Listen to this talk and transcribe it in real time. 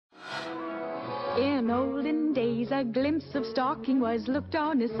In olden days, a glimpse of stalking was looked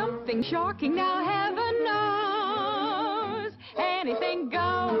on as something shocking. Now heaven knows anything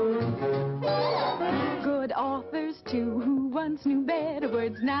goes. Good authors, too, who once knew better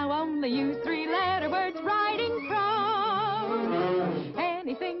words, now only use three-letter words writing prose.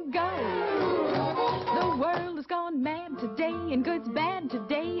 Anything goes. The world has gone mad today, and good's bad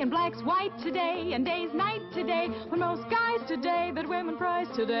today, and black's white today, and day's night today. When most guys today that women prize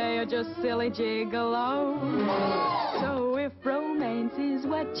today are just silly gigolos. So if romance is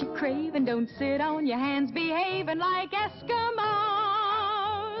what you crave, and don't sit on your hands behaving like Eskimos,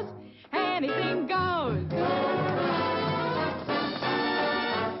 anything goes.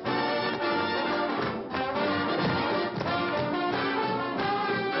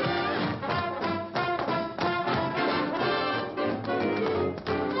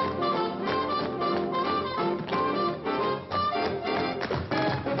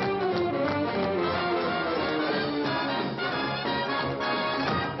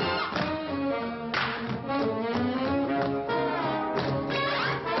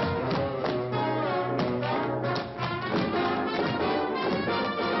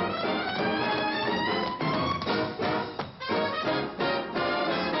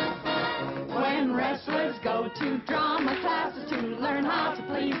 Go to drama classes to learn how to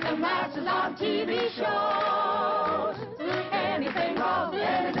please the masses on TV shows. Anything goes,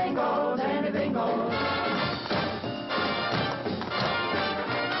 anything goes, anything goes.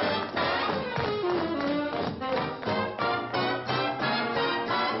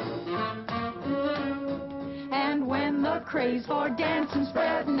 And when the craze for dancing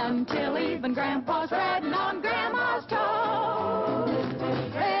spreading until even Grandpa's spreading on Grandma's toes,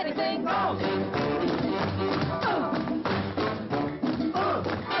 anything goes.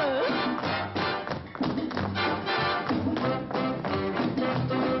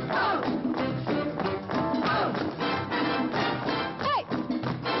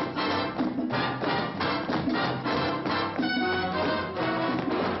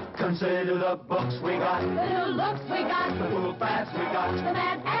 Consider the books we got, the new looks we got, the cool fads we got, the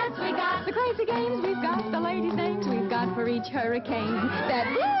mad ads we got, the crazy games we've got, the ladies' names we've got for each hurricane that